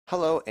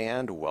Hello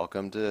and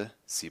welcome to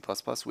C++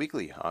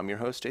 Weekly. I'm your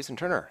host, Jason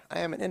Turner. I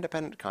am an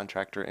independent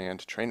contractor and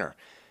trainer.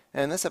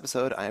 In this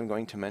episode, I am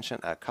going to mention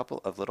a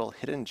couple of little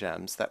hidden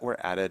gems that were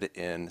added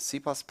in C++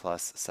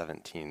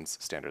 17's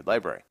standard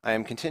library. I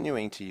am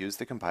continuing to use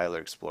the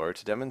Compiler Explorer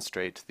to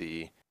demonstrate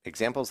the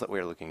examples that we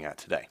are looking at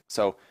today.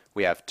 So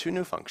we have two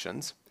new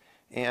functions,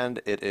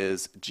 and it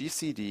is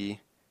GCD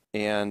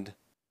and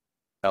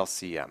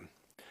LCM.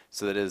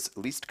 So that is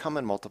least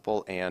common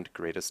multiple and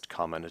greatest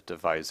common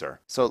divisor.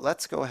 So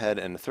let's go ahead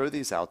and throw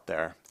these out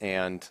there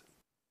and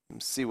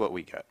see what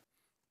we get.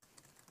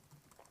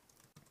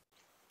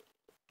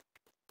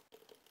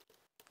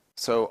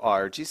 So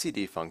our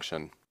GCD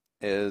function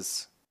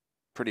is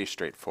pretty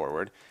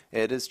straightforward.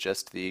 It is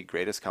just the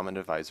greatest common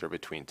divisor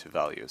between two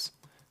values.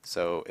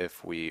 So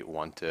if we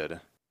wanted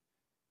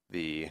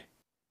the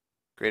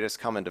greatest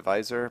common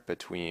divisor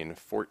between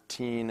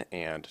 14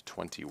 and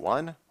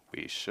 21,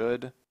 we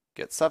should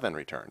get 7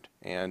 returned,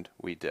 and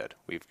we did.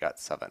 We've got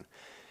 7.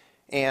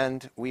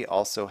 And we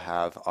also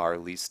have our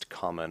least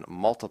common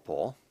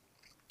multiple.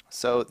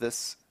 So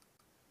this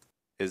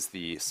is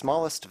the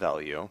smallest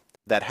value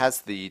that has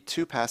the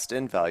two passed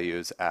in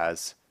values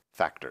as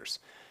factors.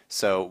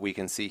 So we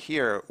can see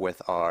here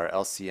with our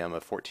LCM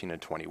of 14 and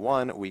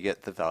 21, we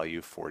get the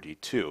value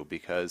 42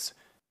 because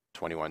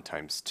 21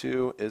 times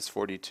 2 is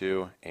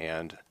 42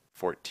 and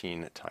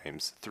 14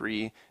 times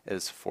 3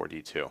 is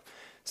 42.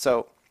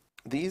 So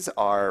these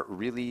are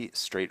really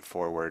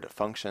straightforward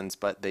functions,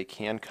 but they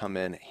can come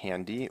in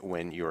handy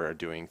when you're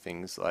doing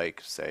things like,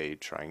 say,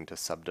 trying to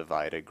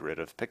subdivide a grid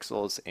of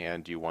pixels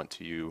and you want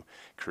to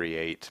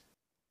create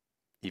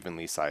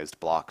evenly sized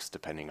blocks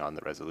depending on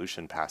the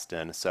resolution passed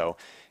in. So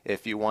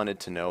if you wanted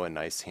to know a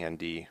nice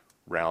handy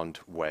round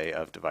way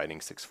of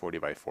dividing 640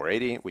 by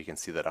 480, we can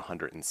see that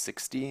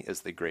 160 is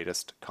the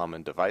greatest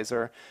common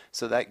divisor.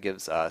 So that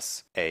gives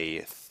us a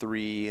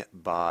 3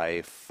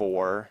 by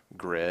 4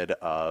 grid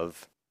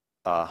of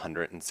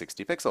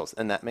 160 pixels,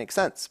 and that makes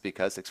sense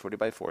because 640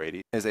 by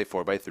 480 is a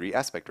 4 by 3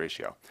 aspect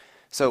ratio.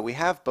 So we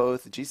have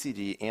both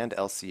GCD and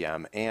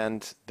LCM,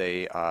 and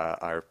they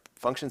are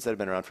functions that have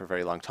been around for a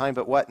very long time,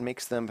 but what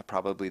makes them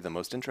probably the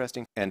most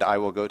interesting, and I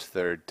will go to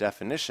their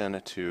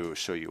definition to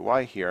show you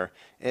why here,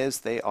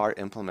 is they are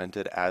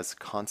implemented as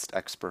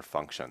const_expr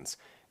functions.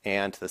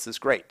 And this is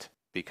great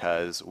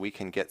because we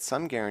can get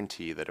some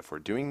guarantee that if we're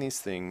doing these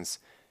things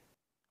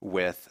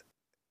with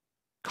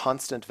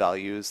constant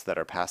values that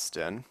are passed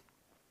in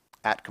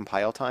at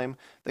compile time,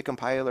 the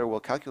compiler will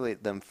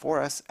calculate them for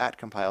us at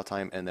compile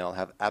time and they'll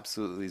have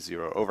absolutely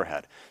zero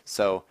overhead.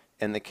 So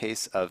in the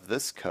case of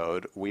this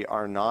code, we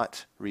are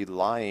not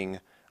relying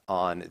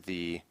on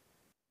the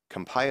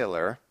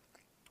compiler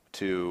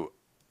to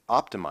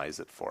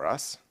optimize it for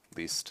us, at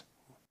least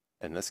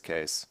in this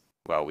case.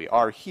 Well, we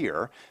are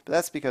here, but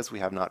that's because we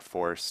have not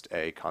forced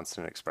a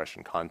constant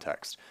expression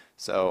context.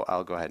 So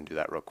I'll go ahead and do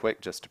that real quick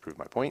just to prove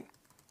my point.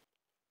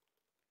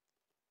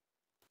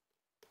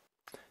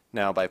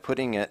 Now, by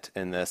putting it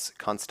in this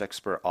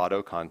const_expr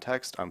auto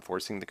context, I'm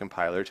forcing the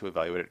compiler to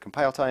evaluate at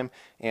compile time,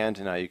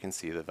 and now you can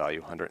see the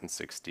value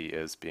 160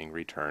 is being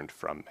returned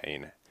from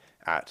main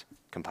at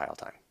compile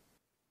time.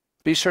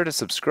 Be sure to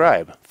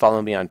subscribe,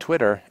 follow me on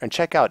Twitter, and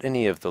check out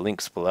any of the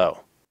links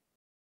below.